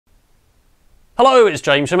Hello, it's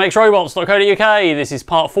James from XRobots.co.uk. This is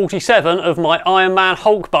part 47 of my Iron Man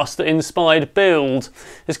Hulkbuster inspired build.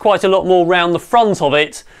 There's quite a lot more round the front of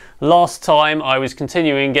it. Last time I was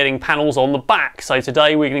continuing getting panels on the back, so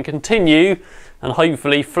today we're going to continue and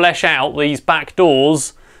hopefully flesh out these back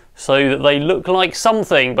doors so that they look like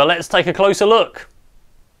something. But let's take a closer look.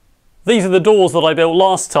 These are the doors that I built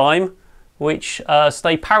last time, which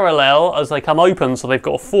stay parallel as they come open, so they've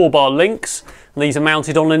got 4-bar links. And these are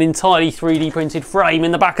mounted on an entirely 3D printed frame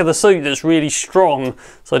in the back of the suit that's really strong.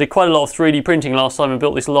 So I did quite a lot of 3D printing last time and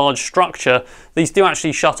built this large structure. These do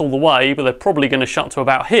actually shut all the way, but they're probably going to shut to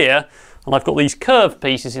about here. And I've got these curved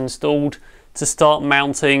pieces installed to start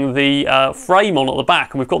mounting the frame on at the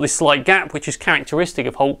back. And we've got this slight gap, which is characteristic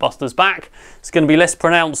of Hulkbuster's back. It's going to be less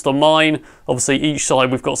pronounced on mine. Obviously each side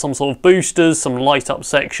we've got some sort of boosters, some light up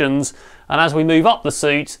sections. And as we move up the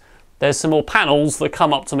suit, there's some more panels that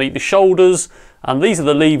come up to meet the shoulders, and these are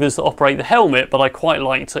the levers that operate the helmet, but I quite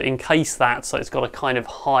like to encase that so it's got a kind of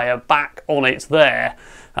higher back on it there.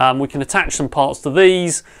 We can attach some parts to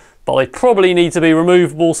these, but they probably need to be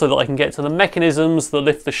removable so that I can get to the mechanisms that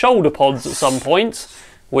lift the shoulder pods at some point,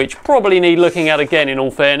 which probably need looking at again in all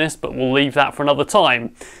fairness, but we'll leave that for another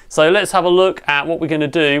time. So let's have a look at what we're going to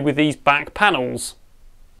do with these back panels.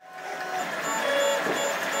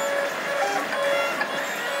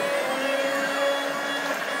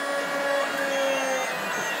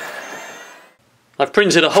 I've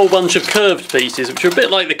printed a whole bunch of curved pieces, which are a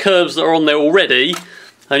bit like the curves that are on there already,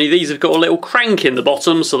 only these have got a little crank in the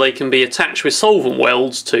bottom so they can be attached with solvent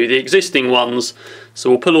welds to the existing ones.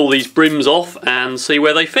 So we'll pull all these brims off and see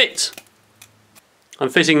where they fit. I'm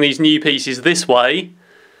fitting these new pieces this way,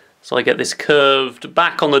 so I get this curved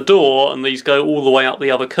back on the door, and these go all the way up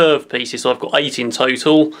the other curved pieces. So I've got 8 in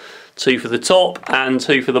total, 2 for the top and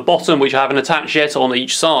 2 for the bottom, which I haven't attached yet on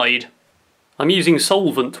each side. I'm using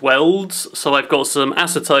solvent welds, so I've got some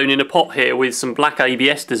acetone in a pot here with some black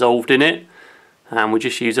ABS dissolved in it, and we'll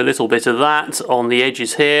just use a little bit of that on the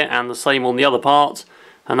edges here and the same on the other part,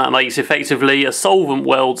 and that makes effectively a solvent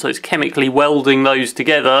weld, so it's chemically welding those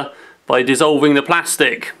together by dissolving the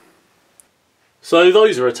plastic. So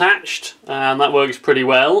those are attached and that works pretty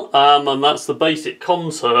well, and that's the basic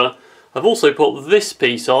contour. I've also put this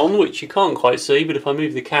piece on, which you can't quite see, but if I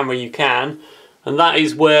move the camera you can. And that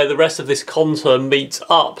is where the rest of this contour meets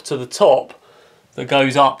up to the top that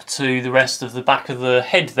goes up to the rest of the back of the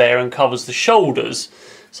head there and covers the shoulders.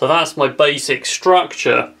 So that's my basic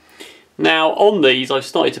structure. Now on these I've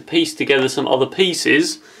started to piece together some other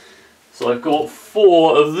pieces. So I've got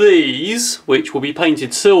 4 of these which will be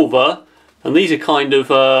painted silver, and these are kind of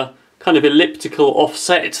elliptical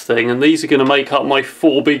offset thing, and these are going to make up my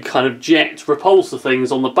 4 big kind of jet repulsor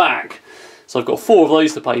things on the back. So I've got 4 of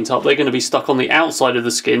those to paint up. They're going to be stuck on the outside of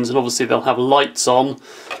the skins, and obviously they'll have lights on.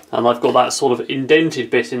 And I've got that sort of indented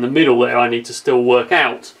bit in the middle there I need to still work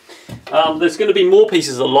out. There's going to be more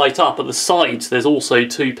pieces that light up at the sides. There's also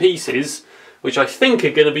 2 pieces which I think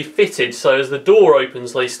are going to be fitted so as the door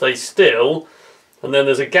opens they stay still, and then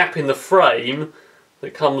there's a gap in the frame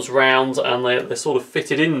that comes round and they're sort of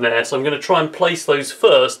fitted in there. So I'm going to try and place those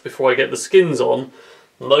first before I get the skins on.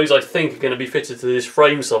 And those I think are going to be fitted to this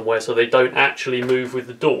frame somewhere so they don't actually move with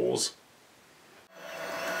the doors.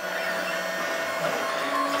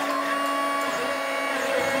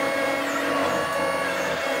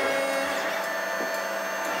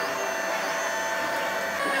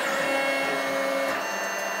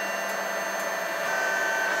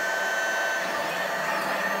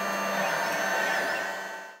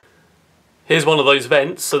 Here's one of those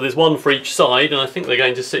vents, so there's one for each side, and I think they're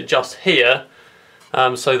going to sit just here.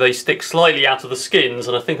 So they stick slightly out of the skins,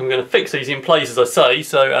 and I think I'm going to fix these in place as I say,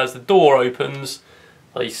 so as the door opens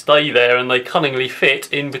they stay there and they cunningly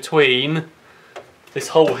fit in between this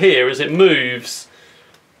hole here as it moves.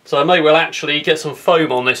 So I may well actually get some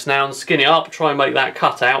foam on this now and skin it up, try and make that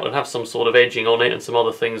cut out and have some sort of edging on it and some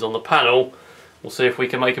other things on the panel. We'll see if we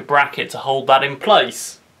can make a bracket to hold that in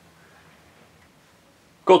place.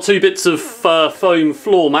 Got 2 bits of foam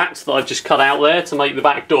floor mat that I've just cut out there to make the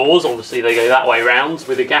back doors. Obviously they go that way round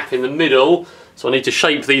with a gap in the middle, so I need to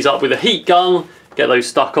shape these up with a heat gun, get those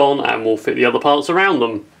stuck on, and we'll fit the other parts around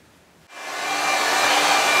them.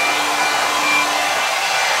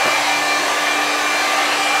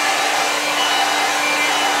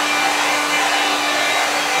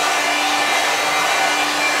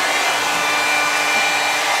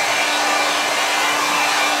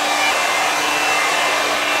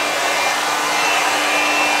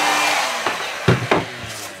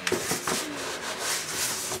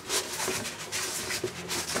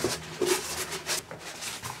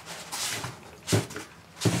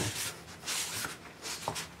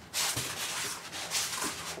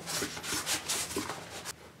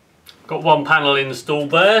 Got one panel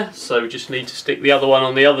installed there, so we just need to stick the other one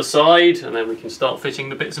on the other side and then we can start fitting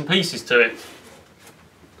the bits and pieces to it.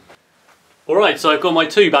 Alright, so I've got my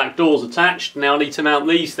two back doors attached. Now I need to mount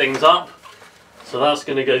these things up. So that's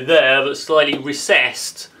going to go there, but slightly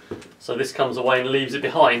recessed. So this comes away and leaves it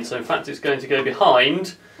behind. So in fact it's going to go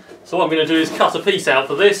behind. So what I'm going to do is cut a piece out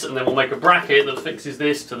for this and then we'll make a bracket that fixes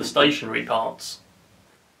this to the stationary parts.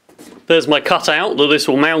 There's my cutout that this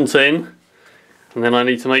will mount in. And then I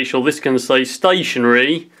need to make sure this can stay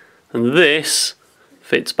stationary and this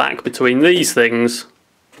fits back between these things.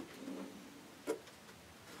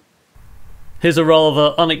 Here's a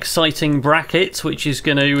rather unexciting bracket which is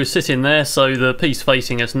going to sit in there, so the piece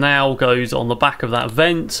facing us now goes on the back of that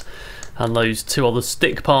vent and those two other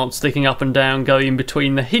stick parts sticking up and down go in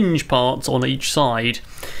between the hinge parts on each side.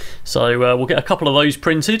 So we'll get a couple of those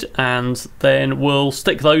printed and then we'll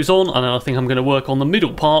stick those on, and I think I'm going to work on the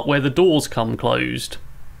middle part where the doors come closed.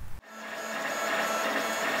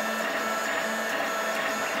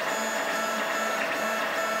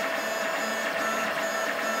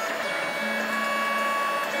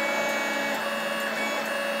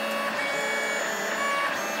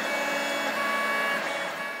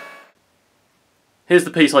 Here's the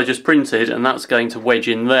piece I just printed, and that's going to wedge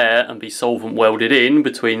in there and be solvent welded in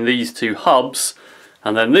between these two hubs.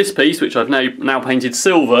 And then this piece, which I've now painted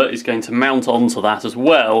silver, is going to mount onto that as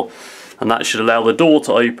well. And that should allow the door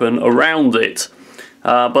to open around it.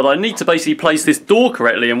 But I need to basically place this door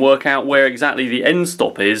correctly and work out where exactly the end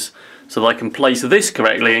stop is, so that I can place this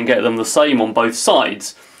correctly and get them the same on both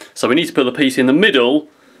sides. So we need to put the piece in the middle,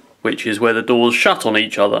 which is where the doors shut on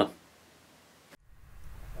each other.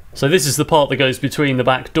 So this is the part that goes between the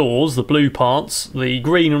back doors, the blue parts. The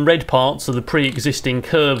green and red parts are the pre-existing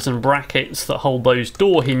curves and brackets that hold those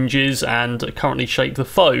door hinges and currently shape the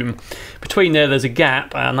foam. Between there's a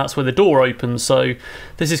gap, and that's where the door opens, so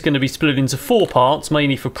this is going to be split into 4 parts,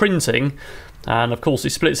 mainly for printing. And of course it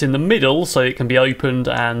splits in the middle so it can be opened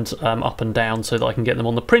and up and down so that I can get them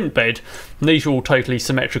on the print bed. And these are all totally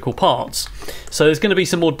symmetrical parts. So there's going to be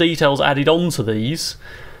some more details added onto these,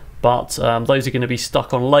 but those are going to be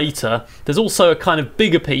stuck on later. There's also a kind of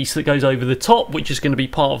bigger piece that goes over the top, which is going to be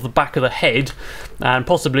part of the back of the head and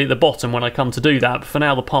possibly at the bottom when I come to do that. But for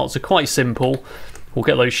now the parts are quite simple. We'll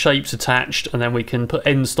get those shapes attached and then we can put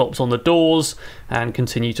end stops on the doors and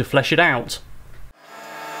continue to flesh it out.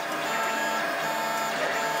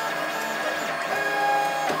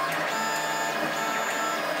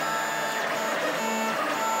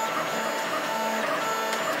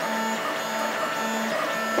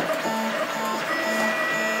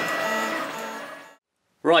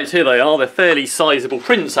 Right, here they are. They're fairly sizable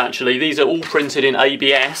prints actually. These are all printed in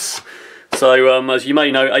ABS. So as you may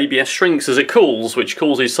know, ABS shrinks as it cools, which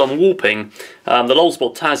causes some warping. The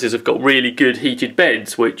Lulzbot Tazes have got really good heated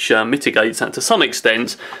beds, which mitigates that to some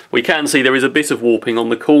extent. We can see there is a bit of warping on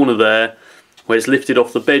the corner there, where it's lifted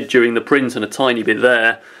off the bed during the print and a tiny bit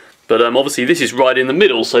there. But obviously this is right in the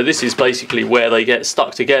middle, so this is basically where they get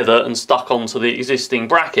stuck together and stuck onto the existing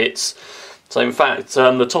brackets. So in fact,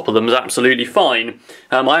 the top of them is absolutely fine.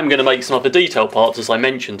 I am going to make some other detail parts, as I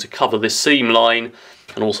mentioned, to cover this seam line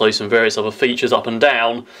and also some various other features up and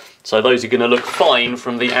down. So those are going to look fine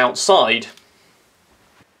from the outside.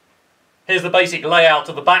 Here's the basic layout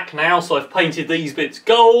of the back now. So I've painted these bits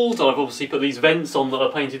gold. I've obviously put these vents on that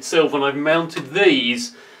are painted silver, and I've mounted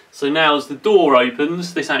these. So now as the door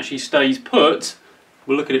opens, this actually stays put.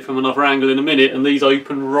 We'll look at it from another angle in a minute, and these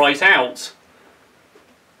open right out.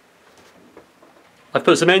 I've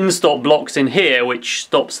put some end stop blocks in here which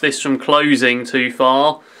stops this from closing too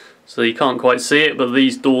far, so you can't quite see it, but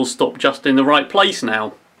these doors stop just in the right place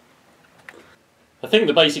now. I think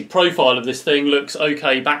the basic profile of this thing looks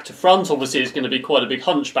okay back to front. Obviously it's going to be quite a big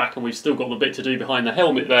hunchback and we've still got the bit to do behind the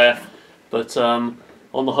helmet there, but on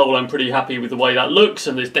the whole I'm pretty happy with the way that looks,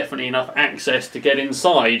 and there's definitely enough access to get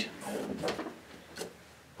inside.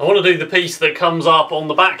 I want to do the piece that comes up on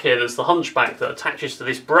the back here, that's the hunchback that attaches to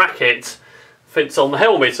this bracket. Fits on the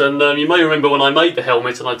helmet, and you may remember when I made the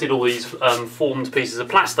helmet and I did all these formed pieces of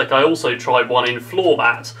plastic, I also tried one in floor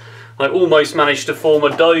mat. I almost managed to form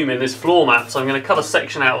a dome in this floor mat, so I'm going to cut a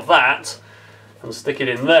section out of that and stick it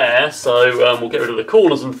in there. So we'll get rid of the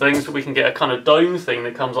corners and things, but we can get a kind of dome thing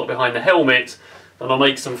that comes up behind the helmet, and I'll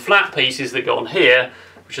make some flat pieces that go on here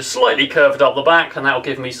which are slightly curved up the back, and that'll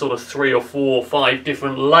give me sort of 3 or 4 or 5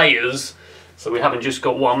 different layers, so we haven't just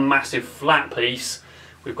got one massive flat piece.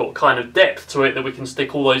 We've got kind of depth to it that we can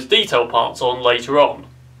stick all those detail parts on later on.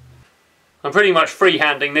 I'm pretty much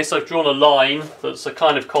freehanding this. I've drawn a line that's a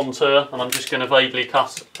kind of contour, and I'm just going to vaguely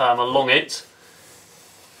cut along it.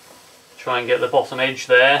 Try and get the bottom edge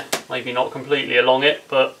there, maybe not completely along it,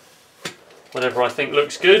 but whatever I think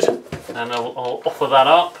looks good, and I'll offer that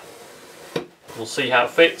up. We'll see how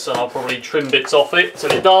it fits, and I'll probably trim bits off it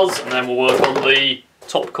till it does, and then we'll work on the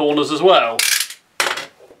top corners as well.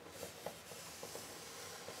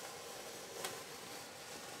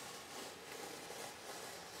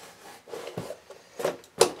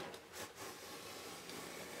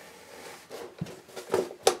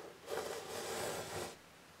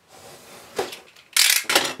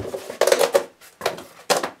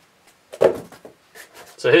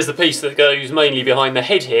 So here's the piece that goes mainly behind the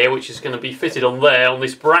head here, which is going to be fitted on there on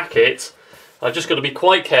this bracket. I've just got to be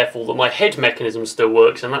quite careful that my head mechanism still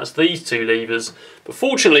works, and that's these two levers. But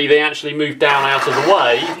fortunately they actually move down out of the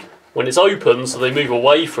way when it's open, so they move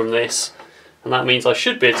away from this. And that means I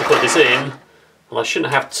should be able to put this in, and I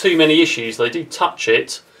shouldn't have too many issues. They do touch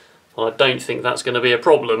it, and I don't think that's going to be a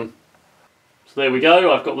problem. So there we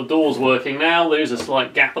go, I've got the doors working now. There's a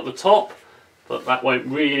slight gap at the top, but that won't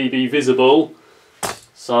really be visible.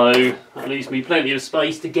 So that leaves me plenty of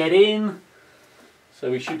space to get in.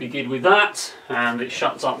 So we should be good with that, and it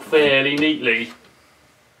shuts up fairly neatly.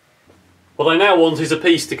 What I now want is a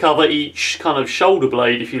piece to cover each kind of shoulder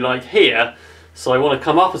blade, if you like, here. So I want to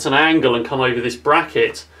come up at an angle and come over this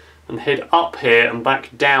bracket and head up here and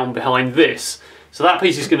back down behind this. So that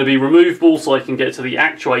piece is going to be removable so I can get to the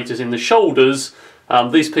actuators in the shoulders.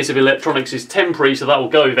 This piece of electronics is temporary, so that will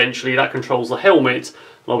go eventually. That controls the helmet.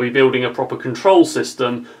 I'll be building a proper control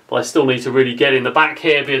system, but I still need to really get in the back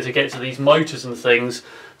here, be able to get to these motors and things.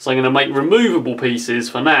 So I'm going to make removable pieces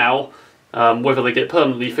for now. Whether they get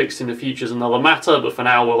permanently fixed in the future is another matter, but for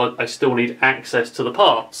now, well, I still need access to the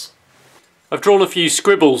parts. I've drawn a few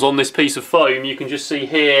scribbles on this piece of foam. You can just see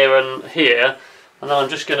here and here, and then I'm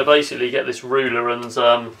just going to basically get this ruler and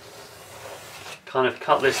kind of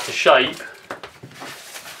cut this to shape.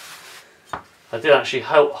 I did actually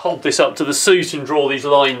hold this up to the suit and draw these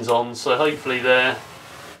lines on, so hopefully they're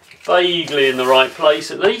vaguely in the right place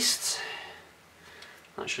at least.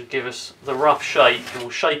 That should give us the rough shape, and we'll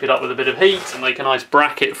shape it up with a bit of heat and make a nice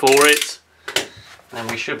bracket for it, and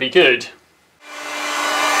we should be good.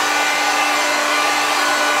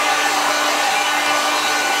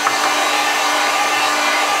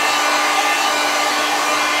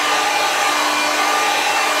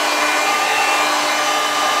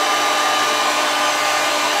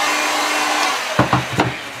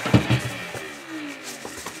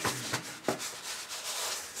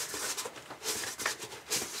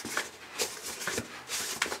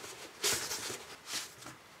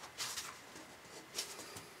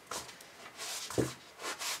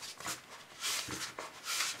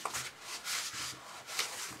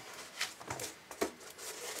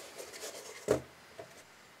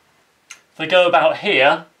 They go about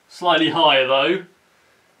here, slightly higher though,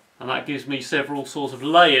 and that gives me several sort of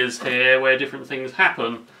layers here where different things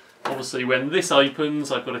happen. Obviously when this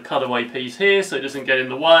opens, I've got a cutaway piece here so it doesn't get in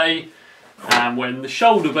the way, and when the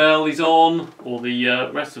shoulder bell is on, or the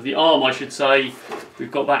rest of the arm I should say, we've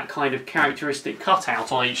got that kind of characteristic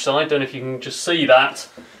cutout on each side. Don't know if you can just see that,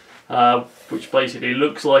 which basically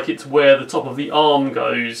looks like it's where the top of the arm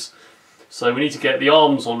goes. So we need to get the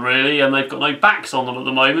arms on really, and they've got no backs on them at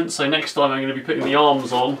the moment, so next time I'm going to be putting the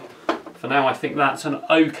arms on. For now I think that's an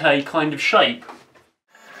okay kind of shape.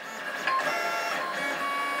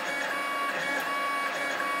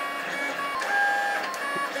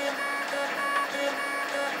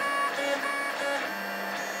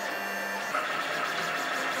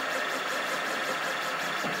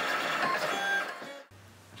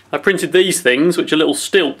 I printed these things, which are little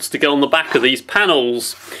stilts to go on the back of these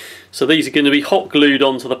panels. So these are going to be hot glued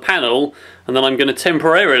onto the panel, and then I'm going to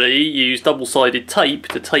temporarily use double-sided tape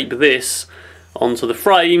to tape this onto the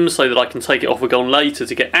frame so that I can take it off again later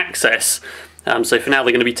to get access. So for now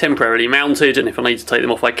they're going to be temporarily mounted, and if I need to take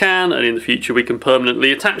them off I can, and in the future we can permanently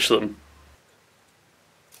attach them.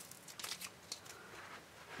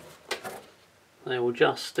 I will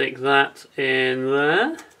just stick that in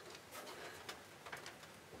there.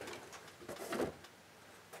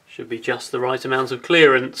 Should be just the right amount of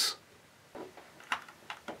clearance.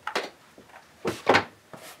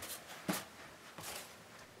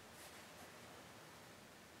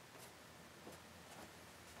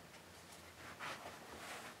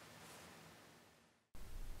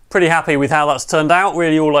 Pretty happy with how that's turned out.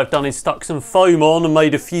 Really all I've done is stuck some foam on and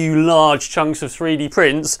made a few large chunks of 3D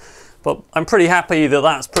prints, but I'm pretty happy that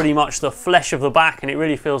that's pretty much the flesh of the back, and it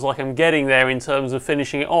really feels like I'm getting there in terms of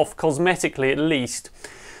finishing it off, cosmetically at least.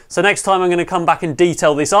 So next time I'm going to come back and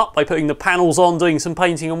detail this up by putting the panels on, doing some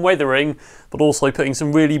painting and weathering, but also putting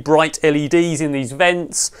some really bright LEDs in these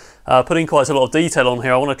vents, putting quite a lot of detail on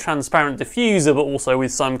here. I want a transparent diffuser, but also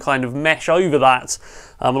with some kind of mesh over that.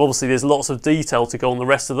 And obviously there's lots of detail to go on the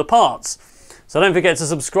rest of the parts. So don't forget to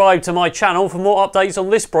subscribe to my channel for more updates on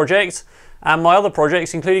this project and my other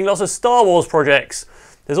projects, including lots of Star Wars projects.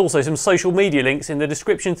 There's also some social media links in the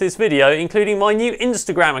description to this video, including my new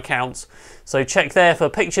Instagram account. So check there for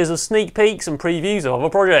pictures of sneak peeks and previews of other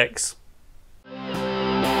projects.